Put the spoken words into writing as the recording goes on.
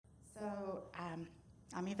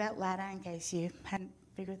I'm Yvette Latta, in case you hadn't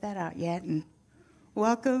figured that out yet. And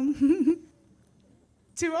welcome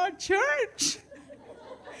to our church.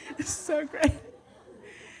 It's so great.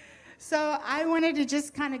 So I wanted to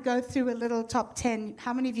just kind of go through a little top 10.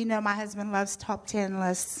 How many of you know my husband loves top 10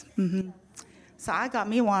 lists? Mm-hmm. So I got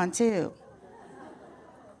me one, too.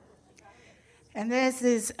 And this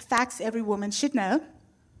is facts every woman should know.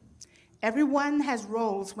 Everyone has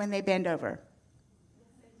roles when they bend over.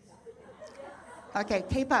 Okay,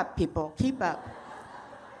 keep up, people. Keep up.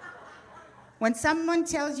 When someone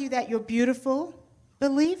tells you that you're beautiful,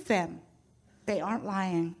 believe them. They aren't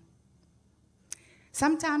lying.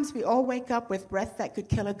 Sometimes we all wake up with breath that could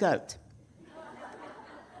kill a goat.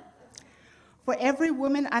 For every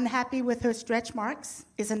woman unhappy with her stretch marks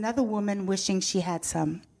is another woman wishing she had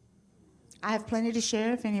some. I have plenty to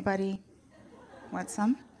share if anybody wants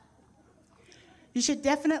some. You should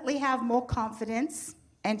definitely have more confidence.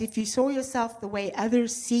 And if you saw yourself the way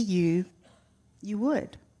others see you, you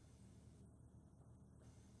would.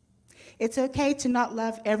 It's okay to not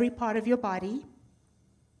love every part of your body,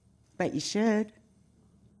 but you should.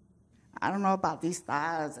 I don't know about these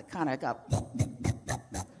thighs that kind of got...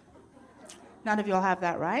 None of y'all have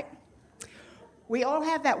that, right? We all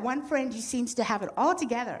have that one friend who seems to have it all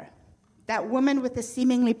together. That woman with a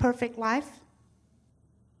seemingly perfect life.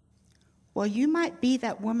 Well, you might be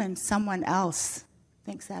that woman someone else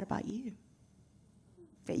thinks that about you,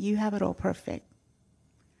 that you have it all perfect.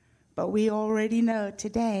 But we already know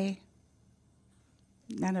today,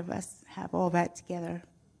 none of us have all that together.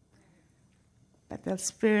 But the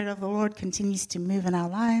Spirit of the Lord continues to move in our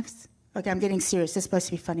lives. Okay, I'm getting serious. This is supposed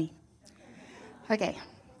to be funny. Okay,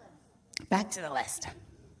 back to the list.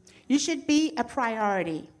 You should be a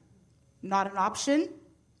priority, not an option,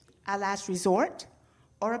 a last resort,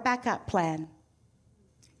 or a backup plan.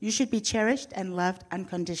 You should be cherished and loved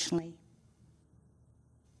unconditionally.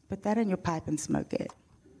 Put that in your pipe and smoke it.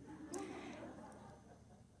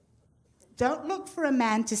 Don't look for a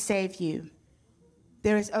man to save you.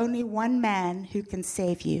 There is only one man who can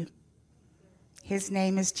save you. His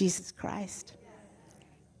name is Jesus Christ.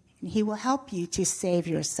 And he will help you to save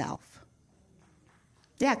yourself.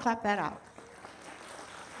 Yeah, clap that out.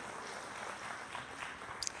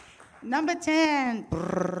 Number 10,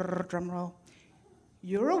 drum roll.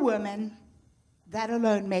 You're a woman. That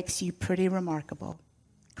alone makes you pretty remarkable.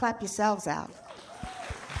 Clap yourselves out.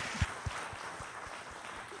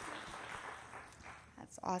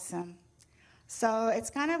 That's awesome. So it's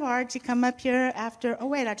kind of hard to come up here after... Oh,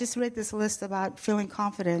 wait, I just read this list about feeling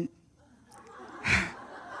confident.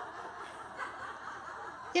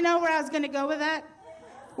 You know where I was going to go with that?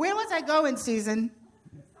 Where was I going, Susan?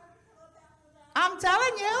 I'm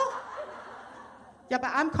telling you. Yeah, but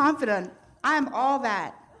I'm confident. I'm all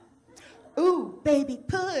that. Ooh, baby,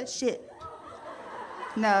 push it.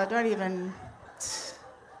 No, don't even.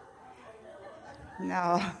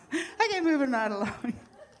 No. Okay, moving right along.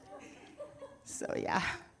 So, yeah.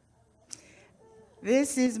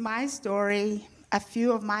 This is my story, a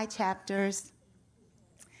few of my chapters.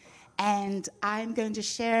 And I'm going to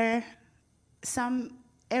share some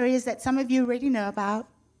areas that some of you already know about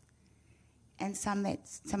and some that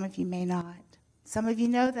some of you may not. Some of you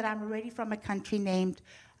know that I'm already from a country named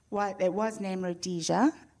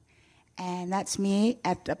Rhodesia, and that's me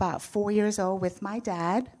at about 4 years old with my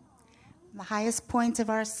dad. The highest point of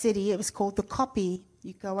our city, it was called the Copy.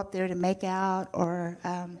 You go up there to make out or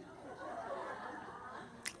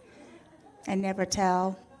and never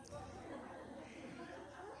tell.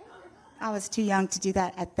 I was too young to do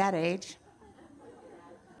that at that age.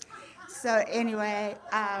 So anyway,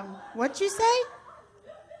 what'd you say?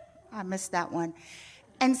 I missed that one.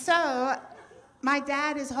 And so my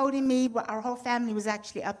dad is holding me. Our whole family was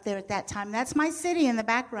actually up there at that time. That's my city in the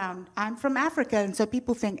background. I'm from Africa, and so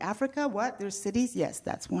people think, Africa, what? There's cities? Yes,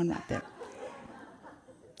 that's one right there.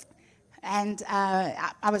 And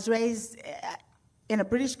I was raised in a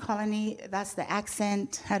British colony. That's the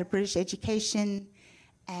accent, had a British education,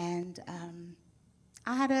 and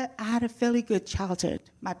I had a fairly good childhood.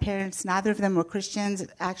 My parents, neither of them were Christians.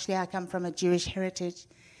 Actually, I come from a Jewish heritage.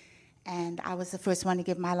 And I was the first one to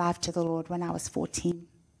give my life to the Lord when I was 14.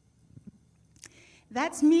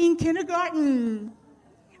 That's me in kindergarten.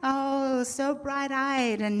 Oh, so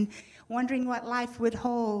bright-eyed and wondering what life would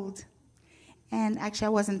hold. And actually, I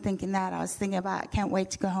wasn't thinking that. I was thinking about, I can't wait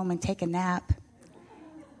to go home and take a nap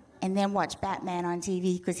and then watch Batman on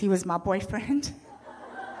TV because he was my boyfriend.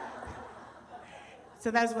 So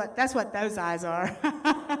that's what those eyes are.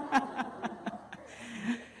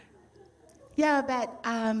 Yeah,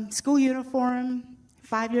 but school uniform,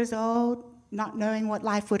 5 years old, not knowing what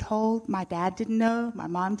life would hold. My dad didn't know. My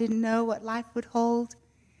mom didn't know what life would hold.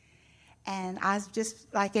 And I was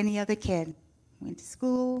just like any other kid. Went to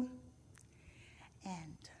school,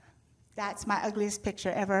 and that's my ugliest picture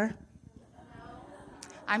ever.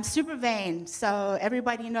 I'm super vain, so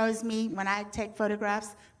everybody knows me when I take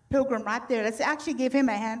photographs. Pilgrim right there. Let's actually give him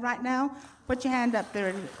a hand right now. Put your hand up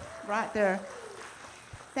there, right there.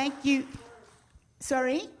 Thank you.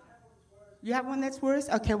 Sorry? You have one that's worse?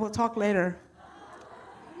 Okay, we'll talk later.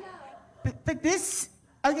 But this,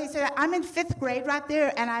 okay, so I'm in 5th grade right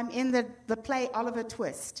there, and I'm in the play Oliver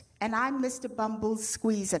Twist. And I'm Mr. Bumble's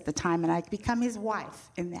squeeze at the time, and I become his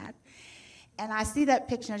wife in that. And I see that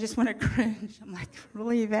picture, and I just want to cringe. I'm like,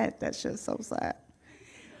 really, Yvette? That's just so sad.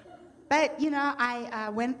 But, you know, I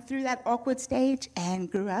went through that awkward stage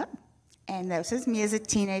and grew up. And this is me as a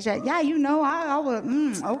teenager. Yeah, you know, I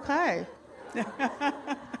was, okay.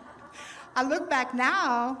 I look back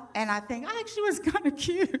now, and I think I actually was kind of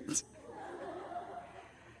cute.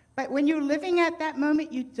 But when you're living at that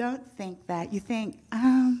moment, you don't think that. You think,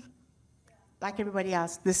 like everybody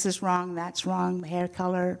else, this is wrong, that's wrong, hair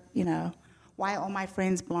color, you know. Why are all my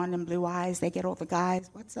friends blonde and blue eyes? They get all the guys.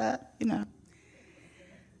 What's up? You know.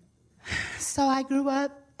 So I grew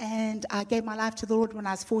up, and I gave my life to the Lord when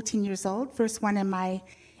I was 14 years old. First one in my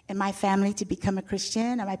family to become a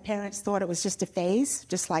Christian. And my parents thought it was just a phase,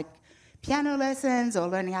 just like piano lessons or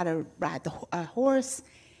learning how to ride a horse.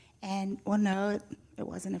 And, well, no, it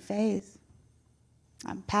wasn't a phase.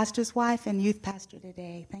 I'm pastor's wife and youth pastor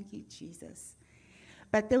today. Thank you, Jesus.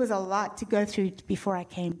 But there was a lot to go through before I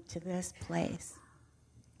came to this place.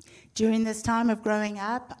 During this time of growing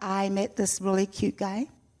up, I met this really cute guy.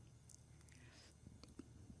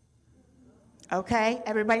 Okay,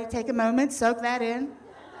 everybody take a moment, soak that in.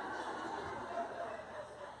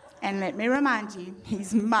 And let me remind you,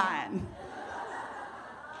 he's mine.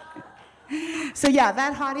 So yeah,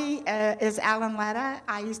 that hottie is Alan Latta.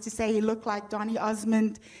 I used to say he looked like Donny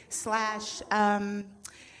Osmond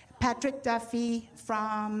 / Patrick Duffy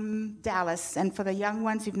from Dallas. And for the young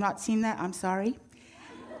ones who've not seen that, I'm sorry.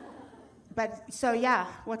 But so yeah,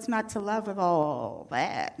 what's not to love of all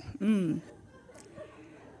that?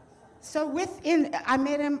 So I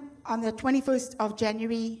met him on the 21st of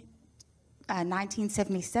January,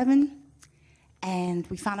 1977. And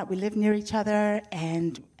we found out we lived near each other,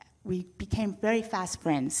 and we became very fast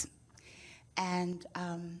friends. And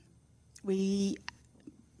we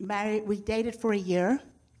dated for a year,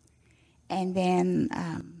 and then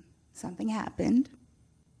something happened.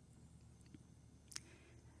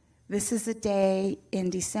 This is a day in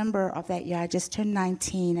December of that year. I just turned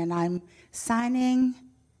 19, and I'm signing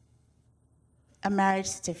a marriage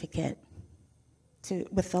certificate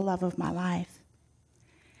with the love of my life.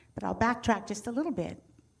 But I'll backtrack just a little bit.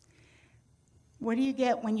 What do you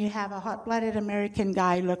get when you have a hot-blooded American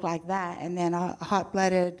guy look like that, and then a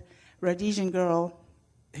hot-blooded Rhodesian girl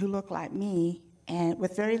who looked like me, and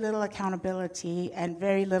with very little accountability and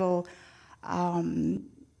very little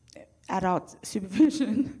adult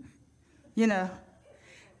supervision? You know,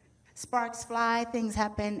 sparks fly, things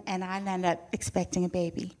happen, and I end up expecting a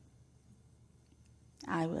baby.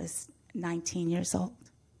 I was 19 years old,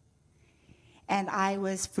 and I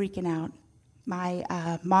was freaking out. My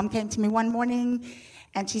mom came to me one morning,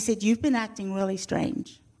 and she said, "You've been acting really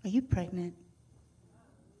strange. Are you pregnant?"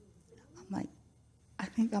 I'm like, "I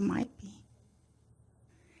think I might be."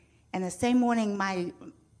 And the same morning,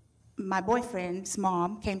 my boyfriend's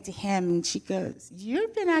mom came to him, and she goes,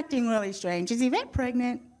 "You've been acting really strange. Is Yvette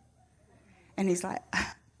pregnant?" And he's like,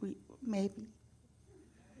 "Maybe.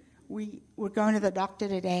 We're going to the doctor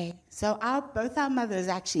today." So both our mothers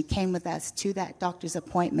actually came with us to that doctor's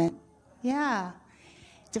appointment. Yeah,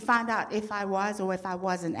 to find out if I was or if I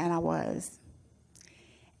wasn't, and I was.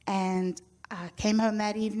 And I came home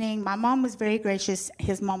that evening. My mom was very gracious.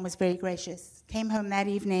 His mom was very gracious. Came home that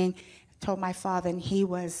evening, told my father, and he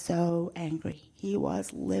was so angry. He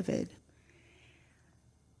was livid.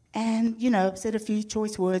 And, said a few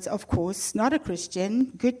choice words, of course, not a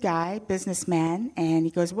Christian, good guy, businessman. And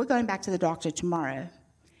he goes, "We're going back to the doctor tomorrow."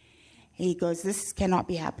 He goes, "This cannot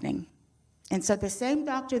be happening." And so the same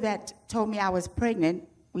doctor that told me I was pregnant,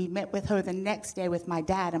 we met with her the next day with my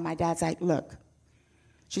dad, and my dad's like, "Look,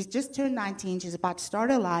 she's just turned 19, she's about to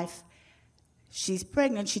start her life, she's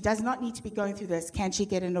pregnant, she does not need to be going through this, can she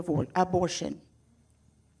get an abortion?"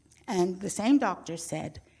 And the same doctor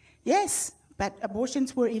said, "Yes, but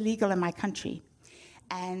abortions were illegal in my country."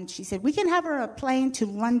 And she said, "We can have her a plane to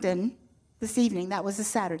London this evening," that was a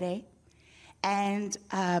Saturday, "and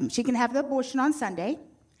she can have the abortion on Sunday,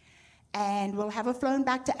 and we'll have her flown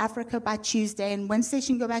back to Africa by Tuesday, and Wednesday she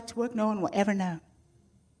can go back to work. No one will ever know.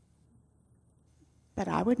 But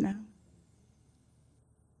I would know."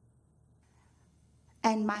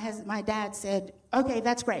 And my dad said, okay,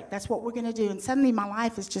 that's great. That's what we're going to do. And suddenly my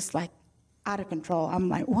life is just like out of control. I'm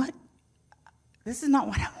like, what? This is not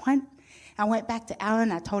what I want. I went back to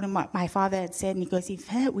Alan. I told him what my father had said. And he goes,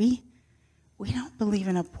 Yvette, we don't believe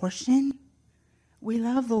in abortion. We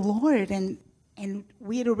love the Lord. And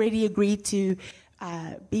we had already agreed to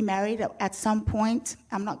be married at some point.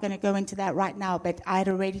 I'm not going to go into that right now, but I had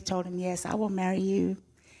already told him, yes, I will marry you.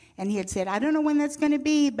 And he had said, I don't know when that's going to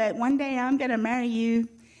be, but one day I'm going to marry you.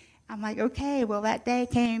 I'm like, okay, well, that day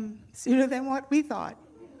came sooner than what we thought.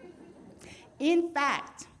 In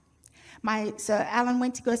fact, so Alan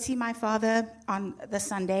went to go see my father on the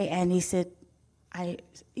Sunday, and he said,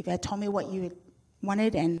 Yvette told me what you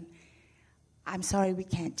wanted, and I'm sorry we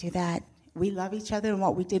can't do that. We love each other, and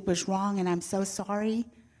what we did was wrong, and I'm so sorry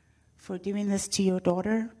for doing this to your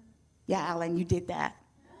daughter. Yeah, Alan, you did that.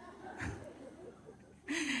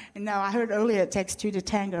 No, I heard earlier it takes two to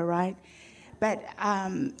tango, right? But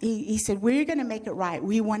he said, we're going to make it right.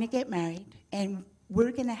 We want to get married, and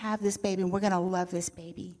we're going to have this baby, and we're going to love this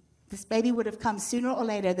baby. This baby would have come sooner or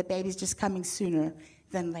later. The baby's just coming sooner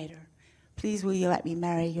than later. Please, will you let me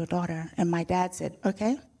marry your daughter? And my dad said,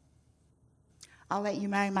 okay, I'll let you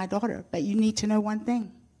marry my daughter, but you need to know one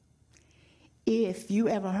thing. If you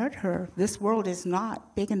ever hurt her, this world is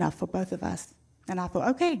not big enough for both of us. And I thought,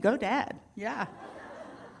 okay, go, Dad. Yeah.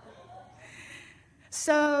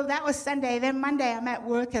 So that was Sunday. Then Monday, I'm at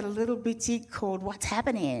work at a little boutique called What's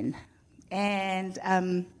Happening.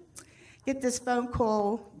 And get this phone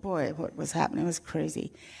call. Boy, what was happening was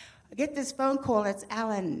crazy. I get this phone call. It's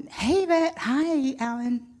Alan. Hey, Yvette. Hi,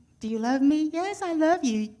 Alan. Do you love me? Yes, I love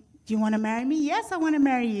you. Do you want to marry me? Yes, I want to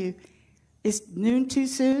marry you. Is noon too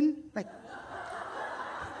soon?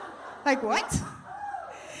 Like what?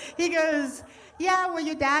 He goes, yeah, well,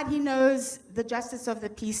 your dad, he knows the justice of the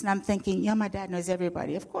peace. And I'm thinking, yeah, my dad knows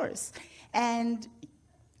everybody, of course. And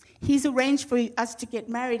he's arranged for us to get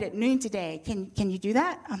married at noon today. Can you do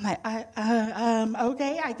that? I'm like,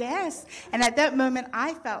 okay, I guess. And at that moment,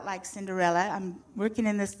 I felt like Cinderella. I'm working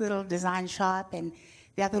in this little design shop, and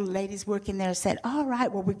the other ladies working there said, all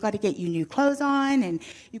right, well, we've got to get you new clothes on, and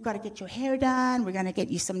you've got to get your hair done. We're going to get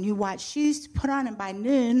you some new white shoes to put on. And by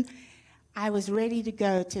noon, I was ready to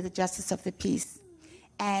go to the Justice of the Peace.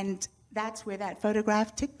 And that's where that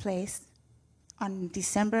photograph took place on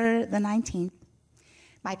December the 19th.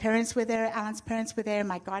 My parents were there, Alan's parents were there,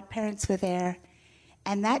 my godparents were there.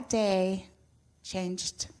 And that day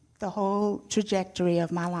changed the whole trajectory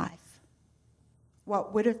of my life.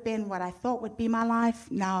 What would have been what I thought would be my life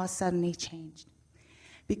now suddenly changed.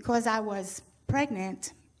 Because I was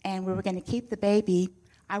pregnant and we were going to keep the baby,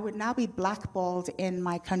 I would now be blackballed in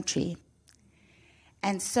my country.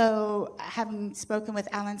 And so, having spoken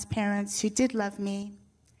with Alan's parents, who did love me,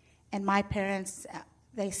 and my parents,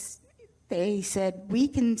 they said, we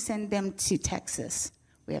can send them to Texas.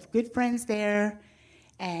 We have good friends there,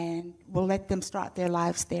 and we'll let them start their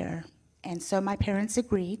lives there. And so my parents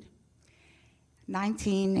agreed.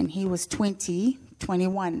 19, and he was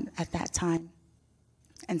 21 at that time.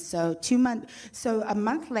 And so a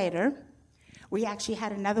month later, we actually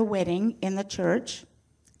had another wedding in the church,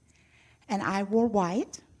 and I wore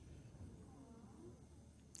white.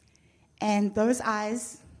 And those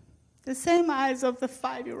eyes, the same eyes of the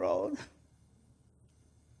 5-year-old,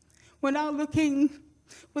 were now looking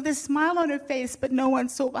with a smile on her face, but no one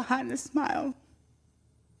saw behind the smile.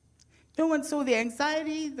 No one saw the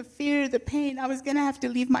anxiety, the fear, the pain. I was going to have to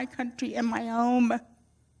leave my country and my home.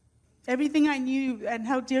 Everything I knew and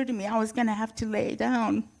held dear to me, I was going to have to lay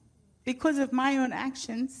down because of my own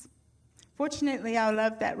actions. Fortunately, I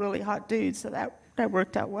loved that really hot dude, so that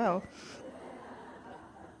worked out well.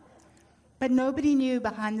 But nobody knew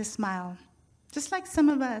behind the smile. Just like some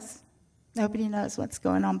of us, nobody knows what's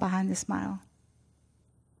going on behind the smile.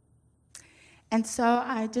 And so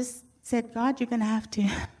I just said, God, you're going to have to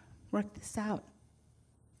work this out.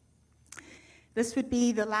 This would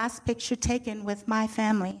be the last picture taken with my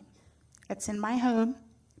family. It's in my home,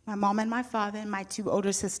 my mom and my father and my 2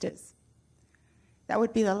 older sisters. That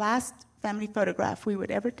would be the last family photograph we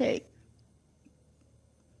would ever take.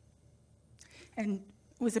 And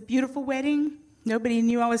it was a beautiful wedding. Nobody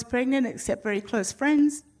knew I was pregnant except very close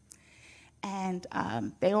friends. And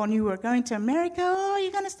they all knew we were going to America. Oh,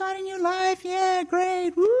 you're going to start a new life. Yeah,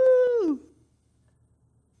 great. Woo!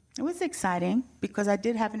 It was exciting because I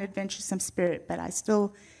did have an adventuresome spirit, but I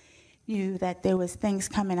still knew that there was things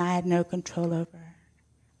coming I had no control over.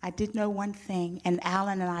 I did know one thing, and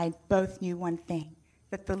Alan and I both knew one thing,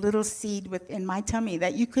 that the little seed within my tummy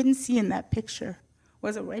that you couldn't see in that picture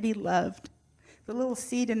was already loved. The little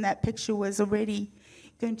seed in that picture was already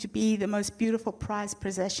going to be the most beautiful prized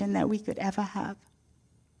possession that we could ever have.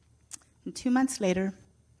 And 2 months later,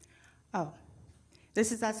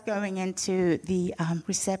 this is us going into the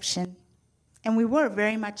reception. And we were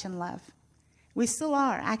very much in love. We still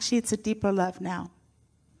are. Actually, it's a deeper love now.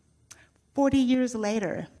 40 years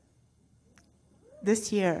later,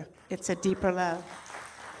 this year, it's a deeper love.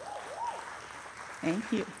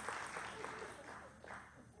 Thank you.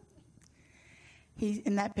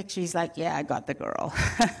 In that picture, he's like, yeah, I got the girl.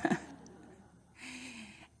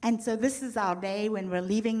 And so this is our day when we're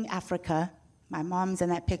leaving Africa. My mom's in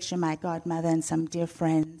that picture, my godmother, and some dear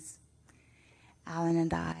friends. Alan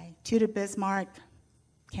and I. Tudor Bismarck,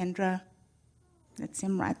 Kendra. That's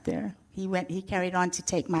him right there. He carried on to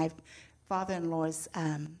take my father-in-law's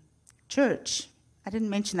church. I didn't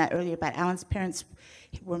mention that earlier, but Alan's parents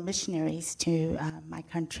were missionaries to my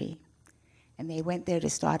country. And they went there to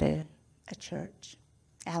start a church.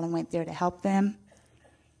 Alan went there to help them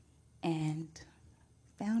and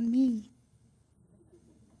found me.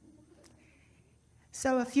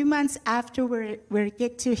 So a few months after we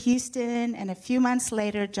get to Houston, and a few months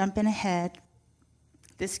later, jumping ahead,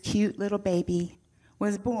 this cute little baby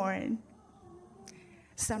was born.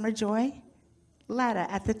 Summer Joy Latta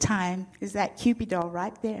at the time is that Cupid doll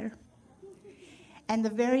right there. And the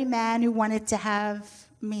very man who wanted to have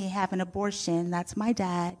me have an abortion, that's my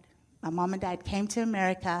dad. My mom and dad came to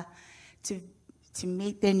America to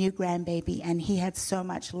meet their new grandbaby, and he had so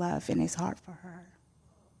much love in his heart for her.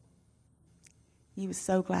 He was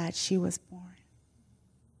so glad she was born.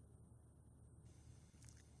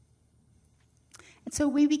 And so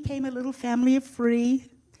we became a little family of three,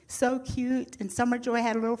 so cute. And Summer Joy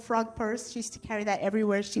had a little frog purse. She used to carry that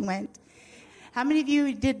everywhere she went. How many of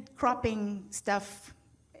you did cropping stuff,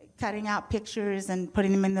 cutting out pictures and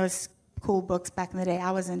putting them in those cool books back in the day?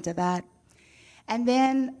 I was into that. And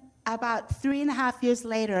then about 3.5 years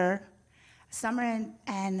later, Summer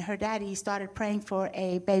and her daddy started praying for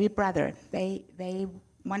a baby brother. They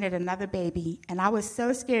wanted another baby, and I was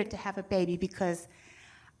so scared to have a baby because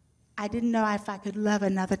I didn't know if I could love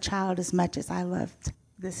another child as much as I loved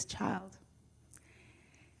this child.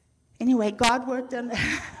 Anyway, God worked on...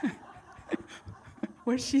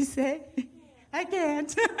 What'd she say? I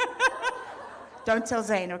can't. Don't tell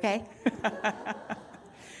Zane, okay?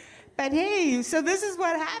 But hey, so this is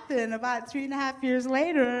what happened about 3.5 years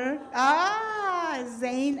later.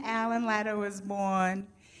 Zane Allen Latta was born.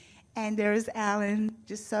 And there's Alan,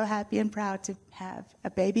 just so happy and proud to have a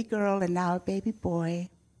baby girl and now a baby boy.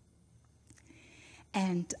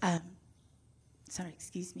 And,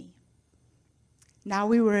 Now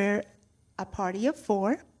we were a party of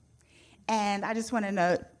 4. And I just want to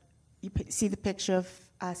note, you see the picture of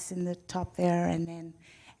us in the top there, and then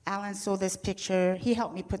Alan saw this picture. He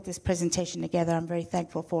helped me put this presentation together. I'm very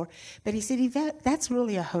thankful for. But he said, Yvette, that's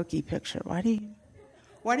really a hokey picture. Why do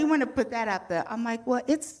you want to put that up there? I'm like, well,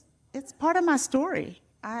 it's part of my story.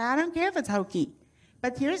 I don't care if it's hokey.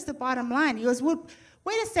 But here's the bottom line. He goes, well,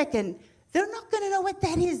 wait a second. They're not going to know what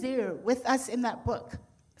that is there with us in that book.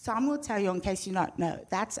 So I'm going to tell you in case you not know.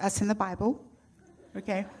 That's us in the Bible.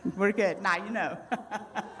 Okay, we're good. Now you know.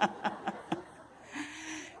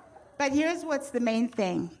 But here's what's the main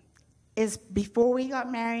thing, is before we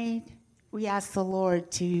got married, we asked the Lord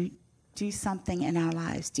to do something in our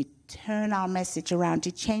lives, to turn our message around,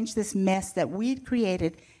 to change this mess that we'd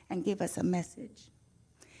created and give us a message.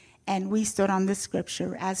 And we stood on this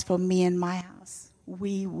scripture, as for me and my house,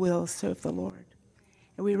 we will serve the Lord.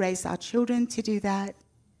 And we raised our children to do that,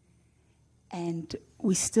 and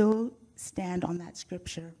we still stand on that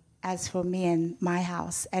scripture. As for me and my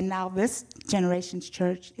house. And now this generation's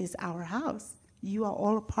church is our house. You are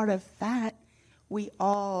all a part of that. We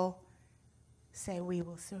all say we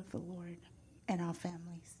will serve the Lord and our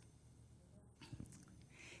families.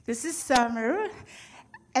 This is Summer.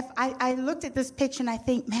 If I looked at this picture and I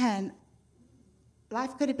think, man,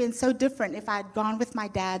 life could have been so different if I had gone with my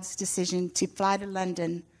dad's decision to fly to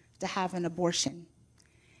London to have an abortion.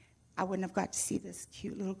 I wouldn't have got to see this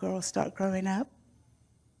cute little girl start growing up.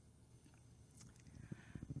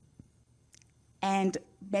 And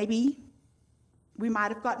maybe we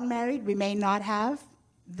might have gotten married, we may not have.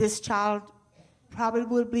 This child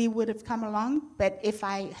probably would have come along, but if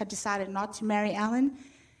I had decided not to marry Alan,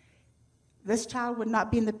 this child would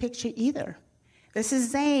not be in the picture either. This is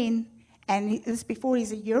Zane, and this is before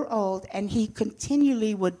he's a year old, and he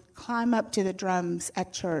continually would climb up to the drums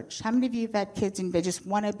at church. How many of you have had kids and they just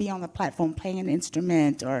want to be on the platform playing an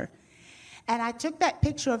instrument? And I took that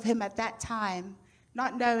picture of him at that time,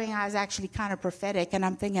 not knowing I was actually kind of prophetic, and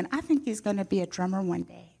I'm thinking, I think he's going to be a drummer one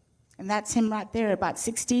day. And that's him right there, about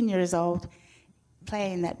 16 years old,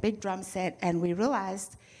 playing that big drum set, and we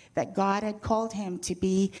realized that God had called him to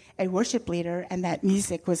be a worship leader and that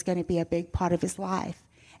music was going to be a big part of his life.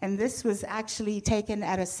 And this was actually taken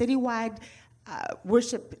at a citywide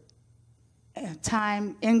worship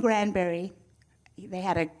time in Granbury. They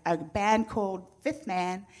had a band called Fifth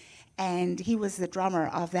Man, and he was the drummer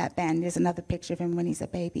of that band. There's another picture of him when he's a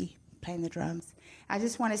baby playing the drums. I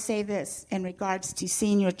just want to say this in regards to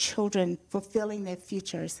seeing your children fulfilling their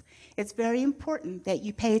futures. It's very important that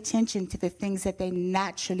you pay attention to the things that they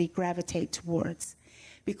naturally gravitate towards,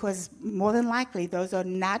 because more than likely those are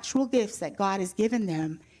natural gifts that God has given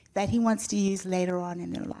them that he wants to use later on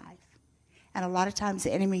in their life. And a lot of times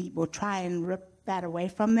the enemy will try and rip that away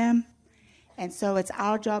from them. And so it's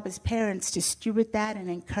our job as parents to steward that and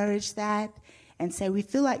encourage that and say, we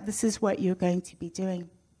feel like this is what you're going to be doing.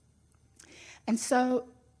 And so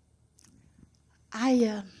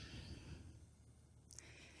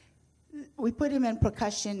we put him in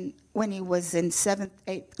percussion when he was in 7th,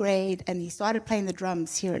 8th grade, and he started playing the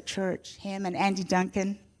drums here at church. Him and Andy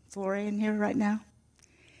Duncan, is Lori in here right now?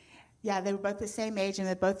 Yeah, they were both the same age, and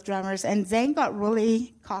they're both drummers. And Zane got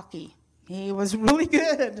really cocky. He was really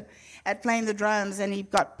good at playing the drums, and he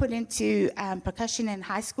got put into percussion in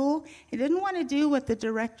high school. He didn't want to do what the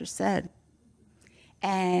director said.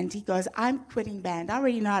 And he goes, I'm quitting band. I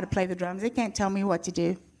already know how to play the drums. They can't tell me what to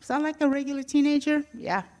do. Sound like a regular teenager?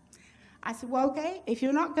 Yeah. I said, well, okay, if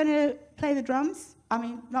you're not going to play the drums,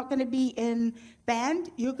 not going to be in band,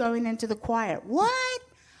 you're going into the choir. What?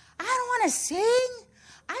 I don't want to sing.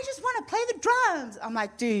 I just want to play the drums. I'm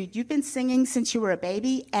like, dude, you've been singing since you were a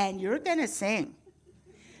baby, and you're going to sing.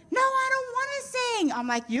 No, I don't want to sing. I'm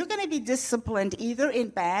like, you're going to be disciplined either in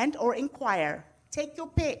band or in choir. Take your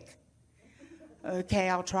pick. Okay,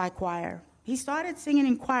 I'll try choir. He started singing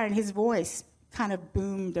in choir, and his voice kind of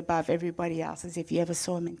boomed above everybody else, as if you ever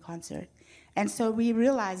saw him in concert. And so we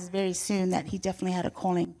realized very soon that he definitely had a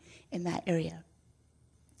calling in that area.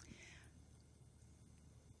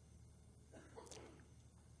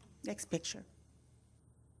 Next picture.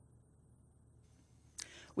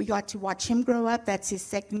 We got to watch him grow up. That's his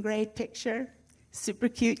 2nd grade picture. Super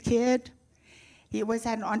cute kid. He always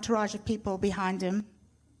had an entourage of people behind him.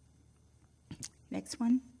 Next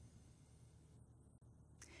one.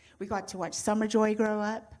 We got to watch Summer Joy grow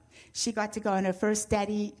up. She got to go on her first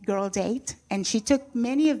daddy-girl date, and she took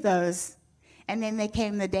many of those, and then there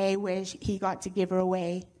came the day where he got to give her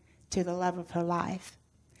away to the love of her life.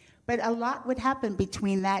 But a lot would happen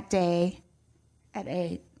between that day at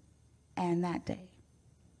 8 and that day.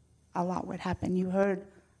 A lot would happen. You heard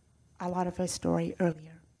a lot of her story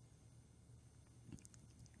earlier.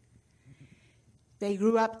 They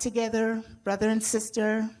grew up together, brother and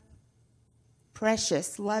sister,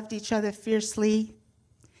 precious, loved each other fiercely.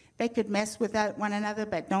 They could mess with one another,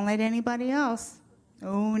 but don't let anybody else.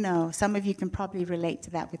 Oh, no. Some of you can probably relate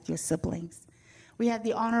to that with your siblings. We had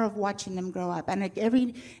the honor of watching them grow up. And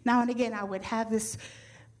every now and again, I would have this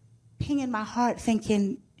ping in my heart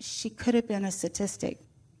thinking, she could have been a statistic.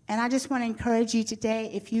 And I just want to encourage you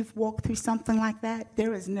today, if you've walked through something like that,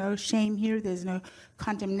 there is no shame here. There's no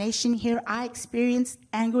condemnation here. I experienced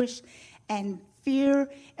anguish and fear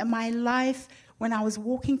in my life when I was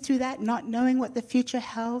walking through that, not knowing what the future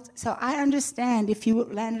held. So I understand if you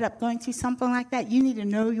landed up going through something like that, you need to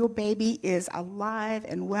know your baby is alive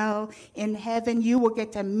and well in heaven. You will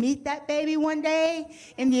get to meet that baby one day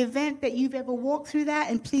in the event that you've ever walked through that.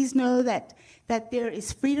 And please know that there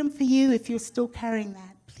is freedom for you if you're still carrying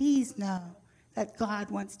that. Please know that God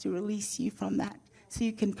wants to release you from that so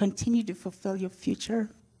you can continue to fulfill your future.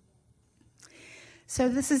 So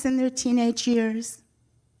this is in their teenage years.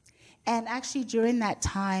 And actually, during that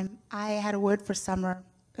time, I had a word for Summer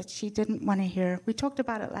that she didn't want to hear. We talked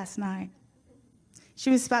about it last night. She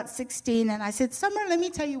was about 16, and I said, Summer, let me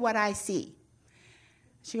tell you what I see.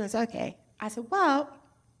 She goes, okay. I said, well,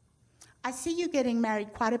 I see you getting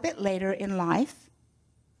married quite a bit later in life.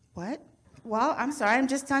 What? Well, I'm sorry, I'm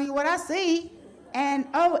just telling you what I see. And,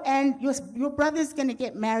 and your brother's going to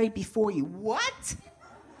get married before you. What?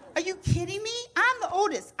 Are you kidding me? I'm the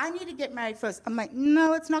oldest. I need to get married first. I'm like,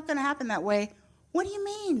 no, it's not going to happen that way. What do you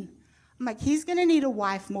mean? I'm like, he's going to need a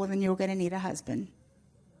wife more than you're going to need a husband.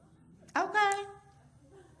 Okay.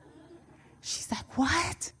 She's like,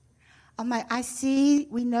 what? I'm like,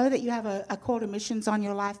 we know that you have a call to missions on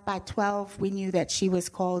your life. By 12, we knew that she was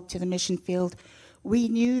called to the mission field. We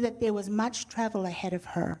knew that there was much travel ahead of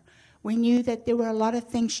her. We knew that there were a lot of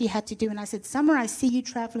things she had to do. And I said, Summer, I see you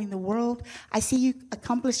traveling the world. I see you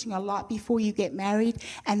accomplishing a lot before you get married.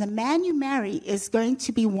 And the man you marry is going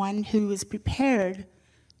to be one who is prepared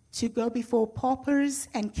to go before paupers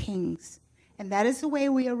and kings. And that is the way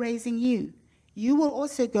we are raising you. You will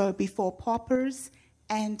also go before paupers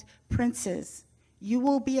and princes. You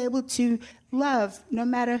will be able to love no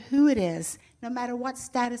matter who it is, no matter what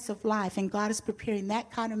status of life, and God is preparing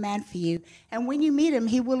that kind of man for you. And when you meet him,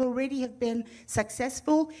 he will already have been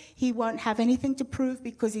successful. He won't have anything to prove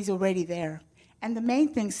because he's already there. And the main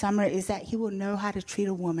thing, Summer, is that he will know how to treat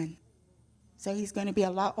a woman. So he's going to be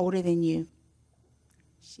a lot older than you.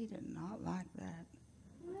 She did not like that.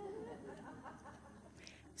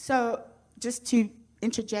 So just to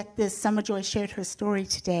interject this, Summer Joy shared her story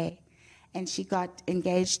today, and she got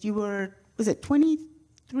engaged. You were, was it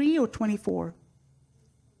 23 or 24?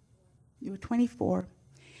 You were 24.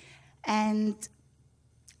 And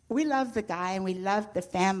we loved the guy, and we loved the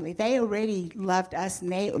family. They already loved us,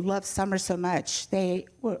 and they loved Summer so much. They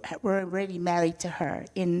were already married to her.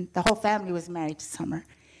 The whole family was married to Summer.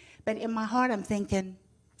 But in my heart, I'm thinking,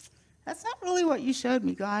 that's not really what you showed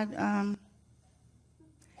me, God.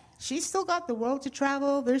 She's still got the world to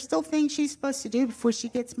travel. There's still things she's supposed to do before she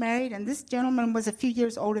gets married. And this gentleman was a few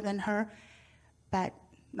years older than her, but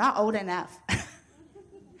not old enough.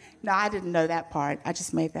 No, I didn't know that part. I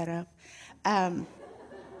just made that up.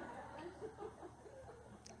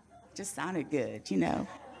 Just sounded good, you know.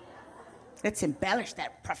 Let's embellish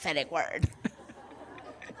that prophetic word.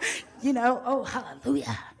 You know, oh,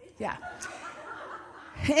 hallelujah. Yeah.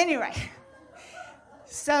 Anyway,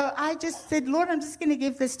 so I just said, Lord, I'm just going to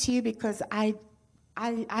give this to you because I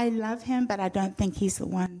love him, but I don't think he's the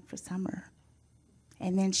one for Summer.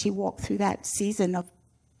 And then she walked through that season of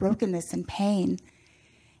brokenness and pain.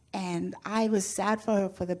 And I was sad for her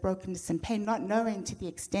for the brokenness and pain, not knowing to the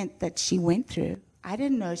extent that she went through. I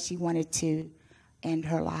didn't know she wanted to end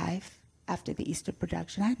her life after the Easter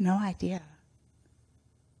production. I had no idea.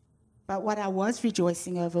 But what I was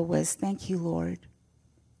rejoicing over was, thank you, Lord.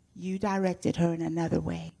 You directed her in another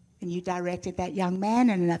way. And you directed that young man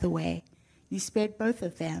in another way. You spared both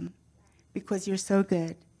of them because you're so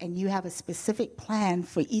good. And you have a specific plan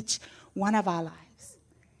for each one of our lives.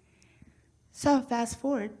 So fast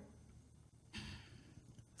forward.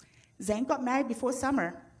 Zane got married before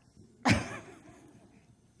Summer.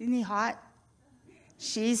 Isn't he hot?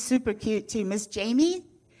 She's super cute too. Miss Jamie,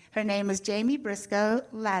 her name is Jamie Briscoe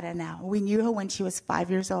Latta now. We knew her when she was 5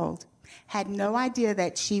 years old. Had no idea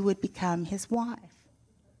that she would become his wife.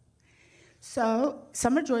 So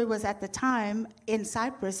Summer Joy was at the time in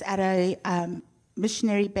Cyprus at a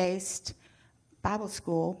missionary-based Bible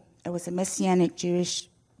school. It was a Messianic Jewish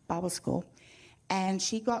Bible school. And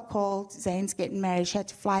she got called, Zane's getting married. She had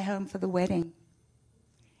to fly home for the wedding.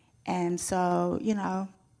 And so, you know,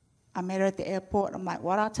 I met her at the airport. I'm like,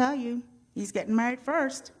 what I'll tell you, he's getting married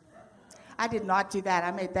first. I did not do that.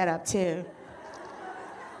 I made that up too.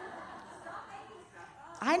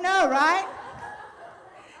 I know, right?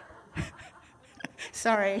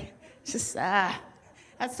 Sorry. Just,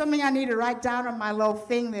 that's something I need to write down on my little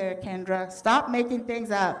thing there, Kendra. Stop making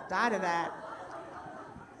things up. Die to that.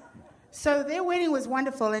 So their wedding was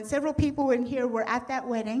wonderful, and several people in here were at that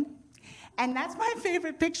wedding. And that's my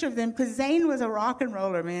favorite picture of them, because Zane was a rock and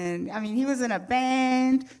roller, man. I mean, he was in a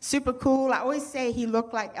band, super cool. I always say he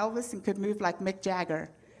looked like Elvis and could move like Mick Jagger.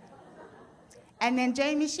 And then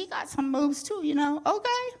Jamie, she got some moves too, you know.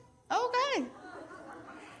 Okay.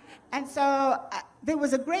 And so there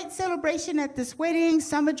was a great celebration at this wedding.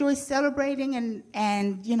 Summer Joy celebrating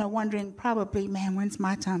and you know, wondering probably, man, when's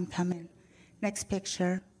my time coming? Next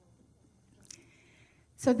picture.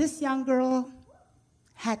 So this young girl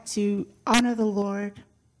had to honor the Lord.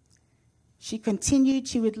 She continued.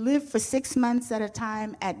 She would live for 6 months at a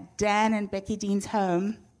time at Dan and Becky Dean's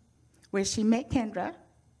home, where she met Kendra.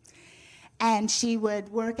 And she would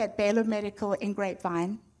work at Baylor Medical in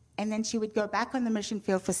Grapevine. And then she would go back on the mission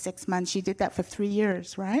field for 6 months. She did that for 3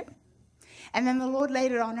 years, right? And then the Lord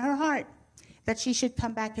laid it on her heart that she should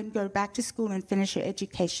come back and go back to school and finish her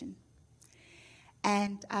education.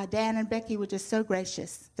 And Dan and Becky were just so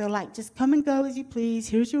gracious. They're like, just come and go as you please.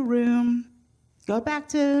 Here's your room. Go back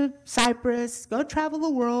to Cyprus. Go travel the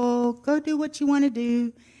world. Go do what you want to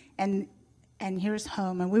do. And here's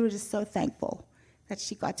home. And we were just so thankful that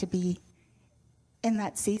she got to be in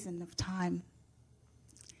that season of time.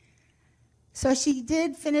 So she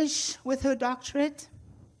did finish with her doctorate.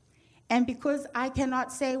 And because I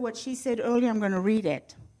cannot say what she said earlier, I'm going to read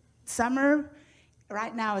it. Summer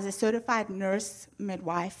right now is a certified nurse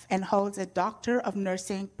midwife and holds a Doctor of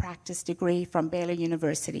Nursing practice degree from Baylor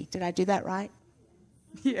University. Did I do that right?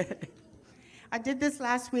 Yeah. I did this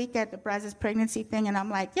last week at the Brazos pregnancy thing, and I'm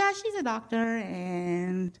like, yeah, she's a doctor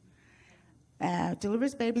and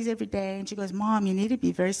delivers babies every day. And she goes, Mom, you need to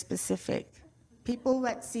be very specific. People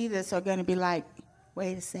that see this are going to be like,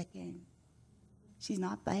 wait a second, she's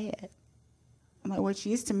not that. I'm like, well,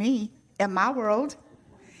 she is to me in my world.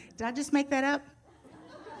 Did I just make that up?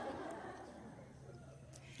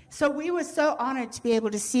 So we were so honored to be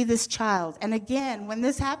able to see this child. And again, when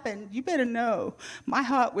this happened, you better know, my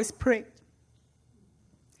heart was pricked.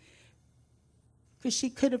 Because she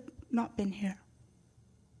could have not been here.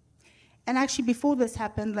 And actually, before this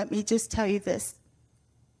happened, let me just tell you this.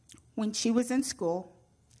 When she was in school,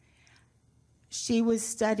 she was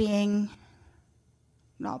studying,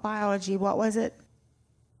 not biology, what was it?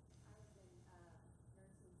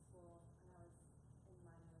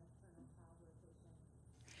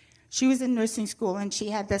 She was in nursing school, and she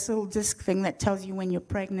had this little disc thing that tells you when you're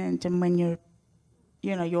pregnant and when you'll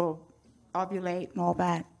ovulate and all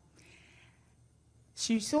that.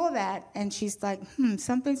 She saw that, and she's like,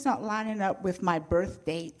 something's not lining up with my birth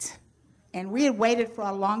date. And we had waited for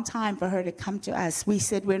a long time for her to come to us. We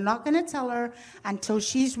said, we're not going to tell her until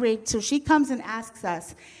she's ready, till she comes and asks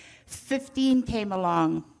us. 15 came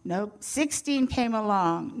along. Nope. 16 came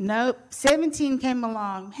along. Nope. 17 came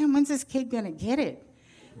along. Man, when's this kid going to get it?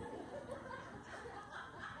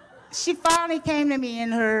 She finally came to me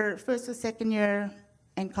in her first or second year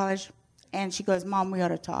in college, and she goes, Mom, we ought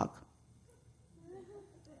to talk.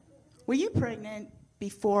 Were you pregnant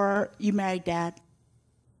before you married Dad?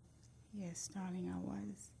 Yes, darling, I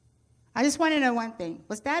was. I just want to know one thing.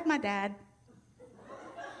 Was Dad my dad?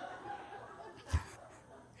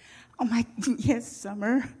 Oh, yes,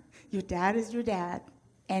 Summer. Your dad is your dad.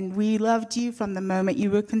 And we loved you from the moment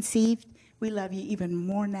you were conceived. We love you even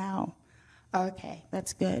more now. Okay,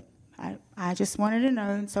 that's good. I just wanted to know.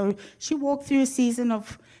 And so she walked through a season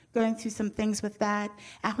of going through some things with that.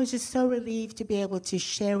 I was just so relieved to be able to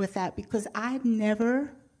share with that because I'd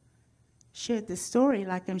never shared the story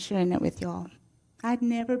like I'm sharing it with y'all. I'd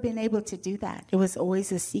never been able to do that. It was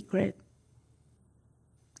always a secret.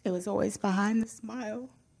 It was always behind the smile,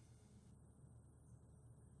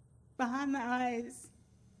 behind the eyes.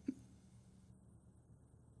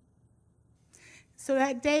 So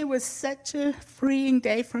that day was such a freeing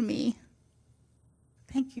day for me.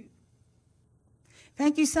 Thank you.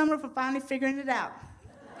 Thank you, Summer, for finally figuring it out.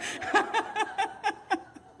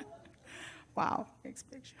 Wow, next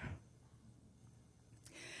picture.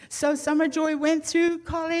 So Summer Joy went through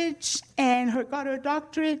college and got her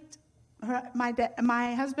doctorate.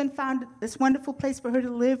 My husband found this wonderful place for her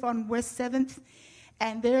to live on West 7th,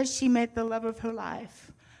 and there she met the love of her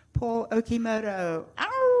life, Paul Okimoto.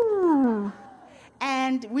 Ow!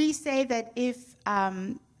 And we say that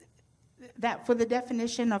that for the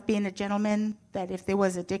definition of being a gentleman, that if there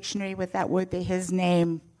was a dictionary with that word, that his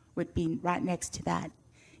name would be right next to that.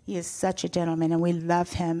 He is such a gentleman, and we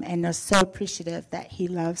love him, and are so appreciative that he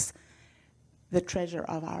loves the treasure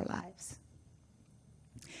of our lives.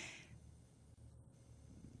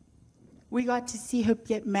 We got to see her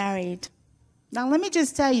get married. Now, let me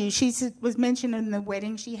just tell you, she was mentioned in the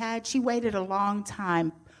wedding she had. She waited a long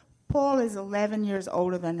time. Paul is 11 years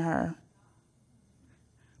older than her.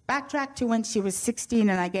 Backtrack to when she was 16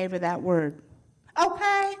 and I gave her that word.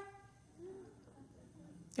 Okay.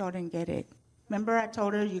 Y'all didn't get it. Remember I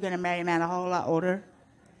told her you're going to marry a man a whole lot older?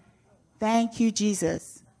 Thank you,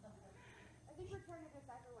 Jesus. I think we're trying to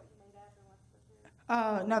decipher what you made up and what's the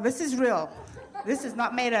truth. Oh, no, this is real. This is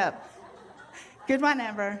not made up. Good one,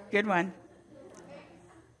 Amber. Good one.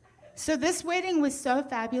 So this wedding was so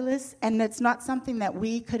fabulous, and it's not something that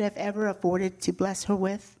we could have ever afforded to bless her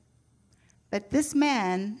with. But this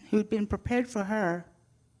man, who'd been prepared for her,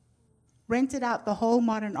 rented out the whole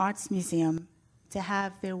Modern Arts Museum to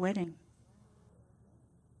have their wedding.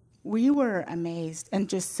 We were amazed and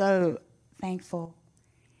just so thankful.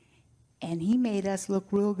 And he made us look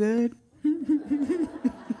real good.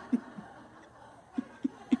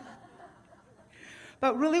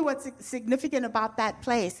 But really what's significant about that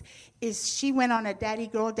place is she went on a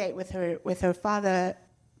daddy-girl date with her father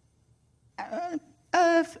a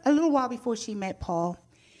little while before she met Paul.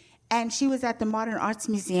 And she was at the Modern Arts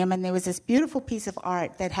Museum, and there was this beautiful piece of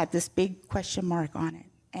art that had this big question mark on it.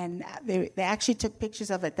 And they actually took pictures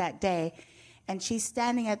of it that day. And she's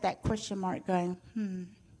standing at that question mark going,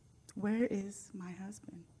 where is my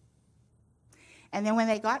husband? And then when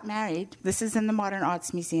they got married, this is in the Modern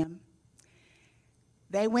Arts Museum,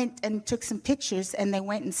 they went and took some pictures, and they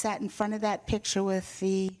went and sat in front of that picture with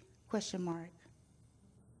the question mark.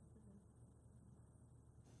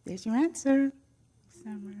 There's your answer,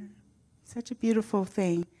 Summer. Such a beautiful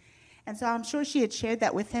thing. And so I'm sure she had shared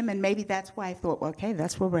that with him, and maybe that's why I thought, well, okay,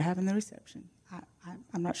 that's where we're having the reception.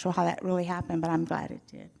 I'm not sure how that really happened, but I'm glad it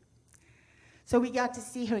did. So we got to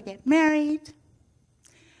see her get married.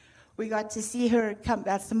 We got to see her come,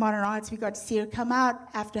 that's the Modern Arts, we got to see her come out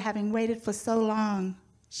after having waited for so long.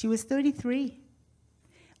 She was 33.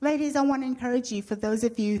 Ladies, I want to encourage you, for those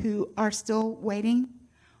of you who are still waiting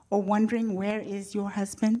or wondering where is your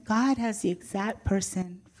husband, God has the exact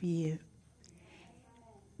person for you.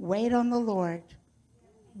 Wait on the Lord.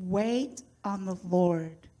 Wait on the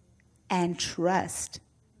Lord and trust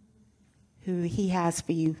who he has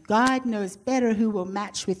for you. God knows better who will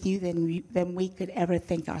match with you than we could ever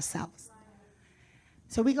think ourselves.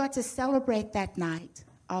 So we got to celebrate that night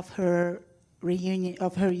of her reunion,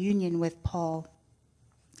 of her union with Paul.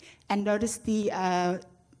 And notice the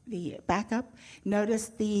backup. Notice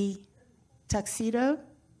the tuxedo.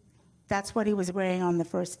 That's what he was wearing on the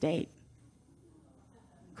first date.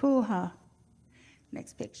 Cool, huh?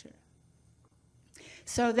 Next picture.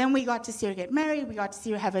 So then we got to see her get married. We got to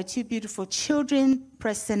see her have her two beautiful children,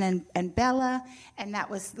 Preston and Bella. And that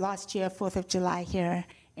was last year, 4th of July here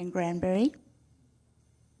in Granbury.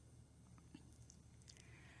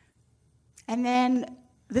 And then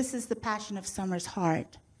this is the passion of Summer's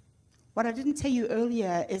heart. What I didn't tell you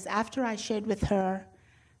earlier is after I shared with her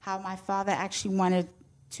how my father actually wanted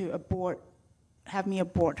to have me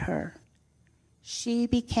abort her, she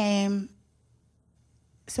became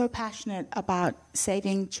so passionate about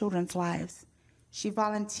saving children's lives. She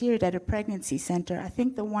volunteered at a pregnancy center, I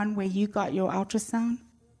think the one where you got your ultrasound,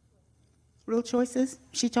 Real Choices.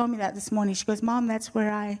 She told me that this morning. She goes, Mom, that's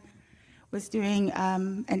where I was doing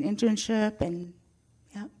an internship, and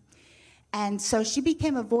yeah. And so she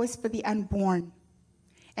became a voice for the unborn.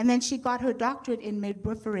 And then she got her doctorate in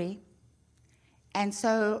midwifery. And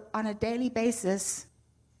so on a daily basis,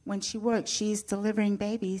 when she works, she's delivering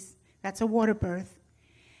babies. That's a water birth.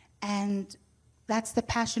 And that's the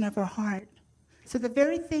passion of her heart. So the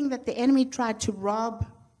very thing that the enemy tried to rob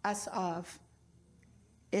us of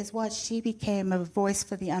is what she became, a voice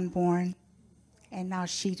for the unborn. And now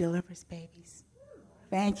she delivers babies.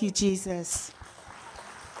 Thank you, Jesus.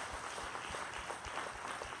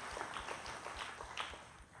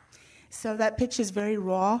 So that picture is very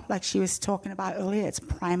raw, like she was talking about earlier. It's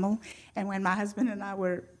primal. And when my husband and I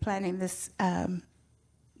were planning this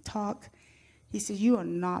talk, he said, you are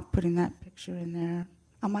not putting that picture in there.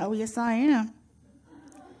 I'm like, oh, yes, I am.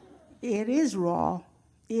 It is raw.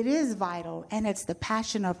 It is vital. And it's the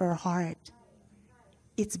passion of her heart.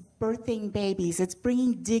 It's birthing babies. It's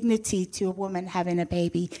bringing dignity to a woman having a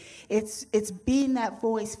baby. It's being that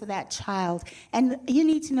voice for that child. And you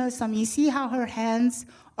need to know something. You see how her hands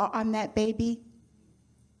are on that baby?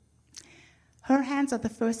 Her hands are the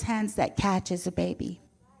first hands that catches a baby.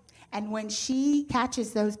 And when she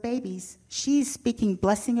catches those babies, she's speaking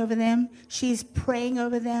blessing over them. She's praying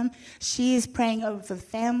over them. She is praying over the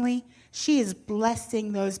family. She is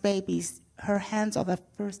blessing those babies. Her hands are the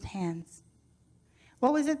first hands.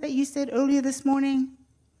 What was it that you said earlier this morning?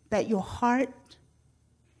 That your heart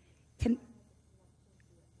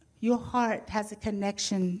has a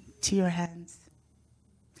connection to your hands.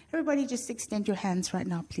 Everybody just extend your hands right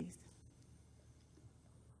now, please.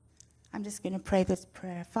 I'm just going to pray this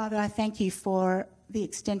prayer. Father, I thank you for the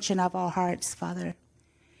extension of our hearts, Father,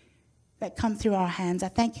 that come through our hands. I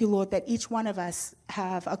thank you, Lord, that each one of us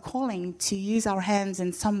have a calling to use our hands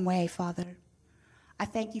in some way, Father. I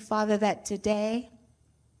thank you, Father, that today,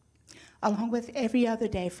 along with every other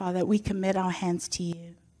day, Father, we commit our hands to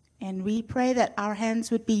you. And we pray that our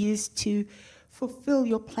hands would be used to fulfill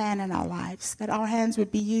your plan in our lives, that our hands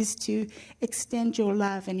would be used to extend your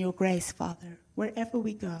love and your grace, Father, wherever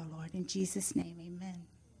we go, Lord. In Jesus' name, amen.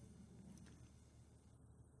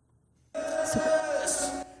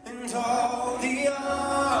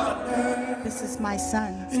 This is my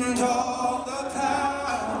son.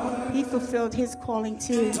 He fulfilled his calling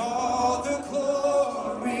too. And all the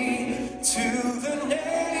glory to the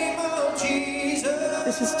name of Jesus.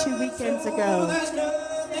 This was 2 weekends ago. There's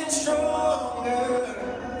nothing stronger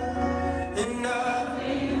than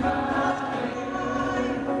nothing higher.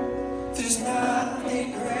 There's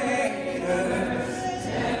nothing greater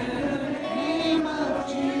than the name of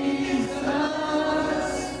Jesus.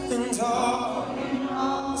 And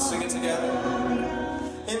all, sing it together.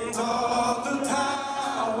 And all the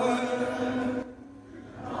power,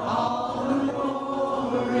 all the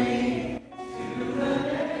glory to the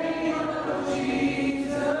name of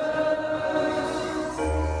Jesus.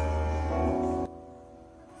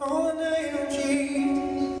 Oh, the name of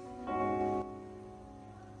Jesus.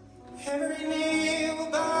 Every knee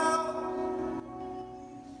will bow,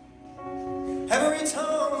 every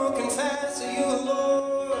tongue will confess that you are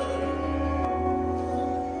Lord.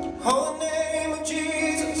 Oh, the name of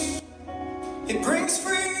Jesus, it brings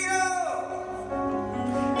freedom,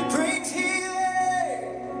 it brings healing.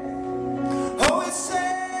 Oh, it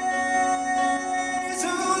says,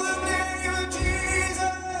 oh, the name of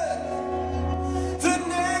Jesus, the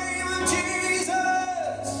name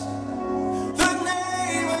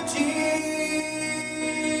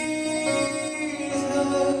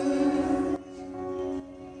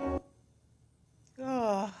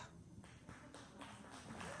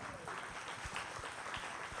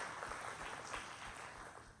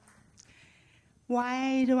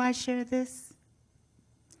Why do I share this?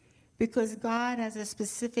 Because God has a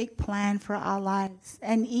specific plan for our lives.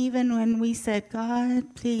 And even when we said,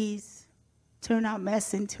 God, please turn our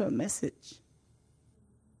mess into a message.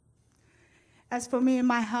 As for me and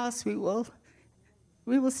my house, we will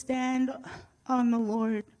stand on the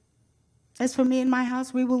Lord. As for me and my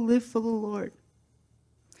house, we will live for the Lord.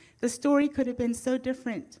 The story could have been so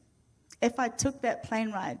different if I took that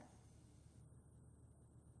plane ride.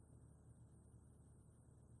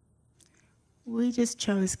 We just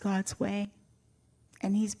chose God's way,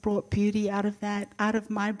 and He's brought beauty out of that, out of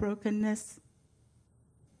my brokenness.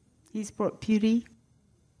 He's brought beauty.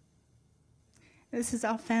 This is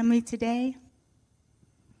our family today.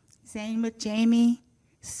 Zane with Jamie,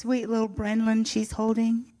 sweet little Brenlyn she's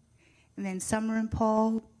holding, and then Summer and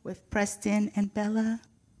Paul with Preston and Bella.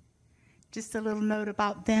 Just a little note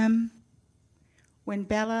about them. When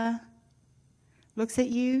Bella looks at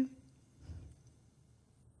you,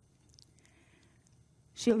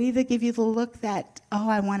 she'll either give you the look that, oh,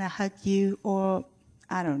 I want to hug you, or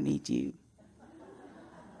I don't need you.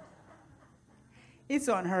 It's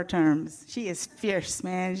on her terms. She is fierce,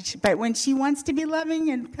 man. But when she wants to be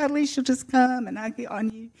loving and cuddly, she'll just come and hug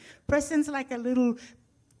on you. Preston's like a little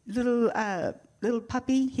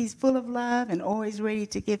puppy. He's full of love and always ready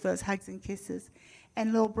to give those hugs and kisses.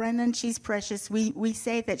 And little Brendan, she's precious. We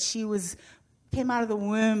say that she came out of the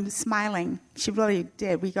womb smiling. She really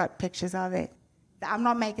did. We got pictures of it. I'm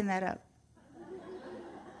not making that up.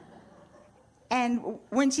 And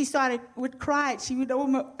when she would cry, she would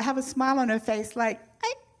almost have a smile on her face like,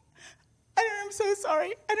 I'm so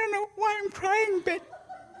sorry. I don't know why I'm crying, but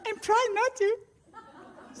I'm trying not to.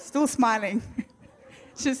 Still smiling.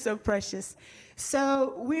 Just so precious.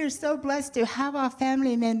 So we're so blessed to have our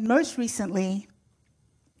family. And then most recently,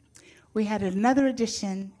 we had another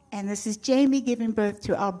addition, and this is Jamie giving birth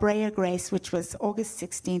to Albrea Grace, which was August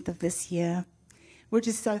 16th of this year. We're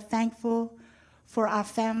just so thankful for our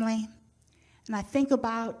family. And I think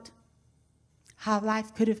about how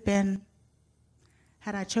life could have been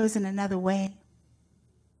had I chosen another way.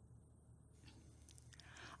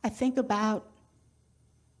 I think about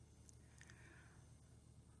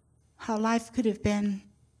how life could have been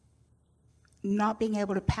not being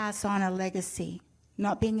able to pass on a legacy,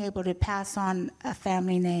 not being able to pass on a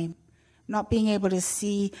family name, not being able to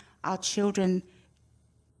see our children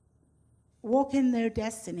walk in their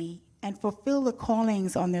destiny and fulfill the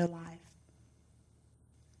callings on their life.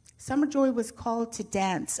 Summer Joy was called to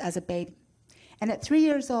dance as a baby. And at 3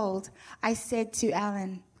 years old, I said to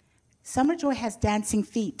Alan, Summer Joy has dancing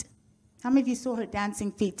feet. How many of you saw her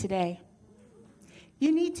dancing feet today?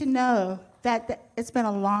 You need to know that it's been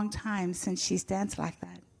a long time since she's danced like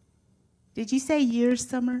that. Did you say years,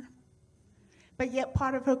 Summer? But yet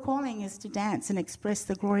part of her calling is to dance and express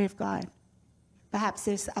the glory of God. Perhaps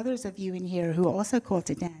there's others of you in here who are also called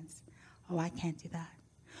to dance. Oh, I can't do that.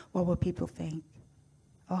 What will people think?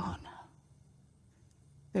 Oh, no.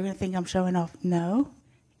 They're going to think I'm showing off. No,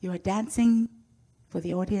 you are dancing for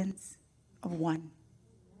the audience of one.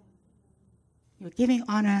 You're giving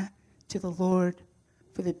honor to the Lord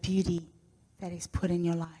for the beauty that He's put in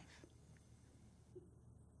your life.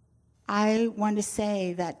 I want to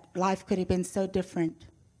say that life could have been so different,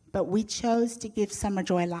 but we chose to give Summer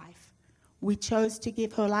Joy life. We chose to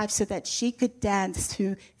give her life so that she could dance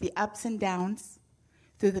through the ups and downs,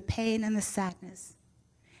 through the pain and the sadness.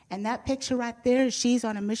 And that picture right there, she's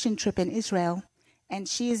on a mission trip in Israel, and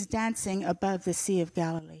she is dancing above the Sea of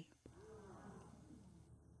Galilee.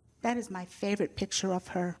 That is my favorite picture of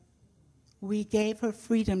her. We gave her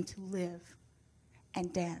freedom to live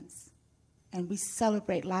and dance, and we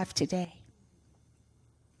celebrate life today.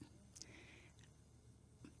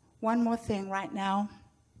 One more thing right now.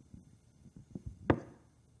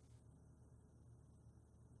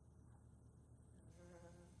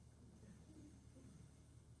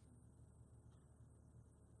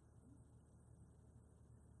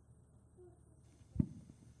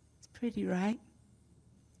 Pretty, right?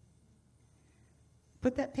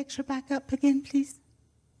 Put that picture back up again, please.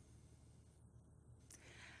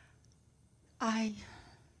 I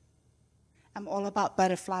am all about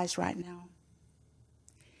butterflies right now.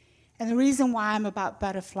 And the reason why I'm about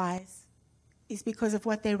butterflies is because of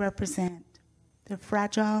what they represent. They're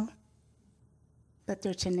fragile, but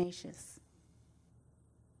they're tenacious.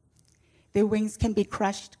 Their wings can be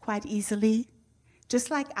crushed quite easily, just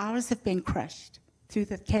like ours have been crushed through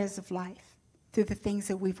the cares of life, through the things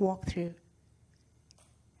that we've walked through.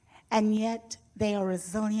 And yet they are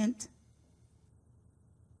resilient,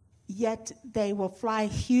 yet they will fly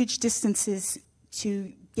huge distances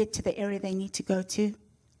to get to the area they need to go to.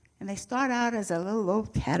 And they start out as a little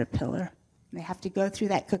old caterpillar, They have to go through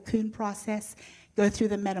that cocoon process, go through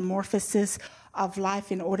the metamorphosis of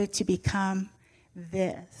life in order to become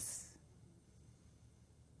this.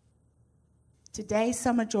 Today,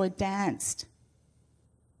 Summer Joy danced.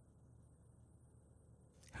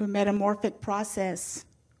 Her metamorphic process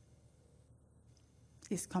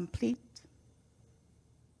is complete.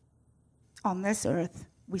 On this earth,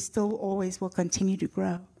 we still always will continue to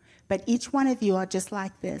grow. But each one of you are just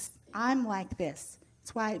like this. I'm like this.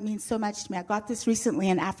 That's why it means so much to me. I got this recently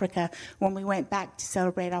in Africa when we went back to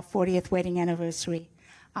celebrate our 40th wedding anniversary.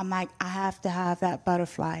 I'm like, I have to have that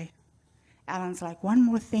butterfly. Alan's like, one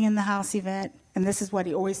more thing in the house, Yvette. And this is what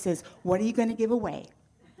he always says, what are you going to give away?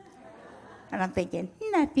 And I'm thinking,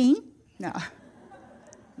 nothing. No.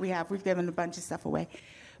 We've given a bunch of stuff away.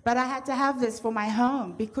 But I had to have this for my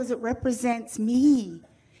home because it represents me.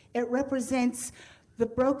 It represents the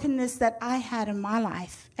brokenness that I had in my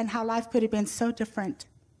life and how life could have been so different.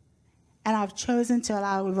 And I've chosen to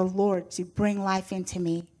allow the Lord to bring life into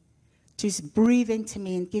me, to breathe into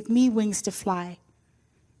me and give me wings to fly.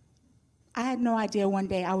 I had no idea one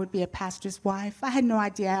day I would be a pastor's wife. I had no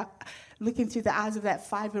idea, looking through the eyes of that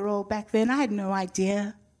 5-year-old back then, I had no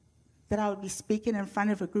idea that I would be speaking in front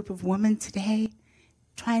of a group of women today,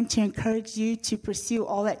 trying to encourage you to pursue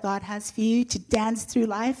all that God has for you, to dance through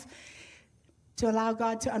life, to allow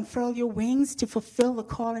God to unfurl your wings, to fulfill the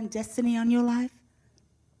call and destiny on your life.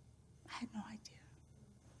 I had no idea,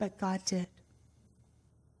 but God did.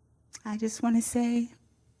 I just want to say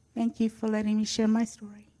thank you for letting me share my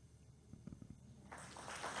story.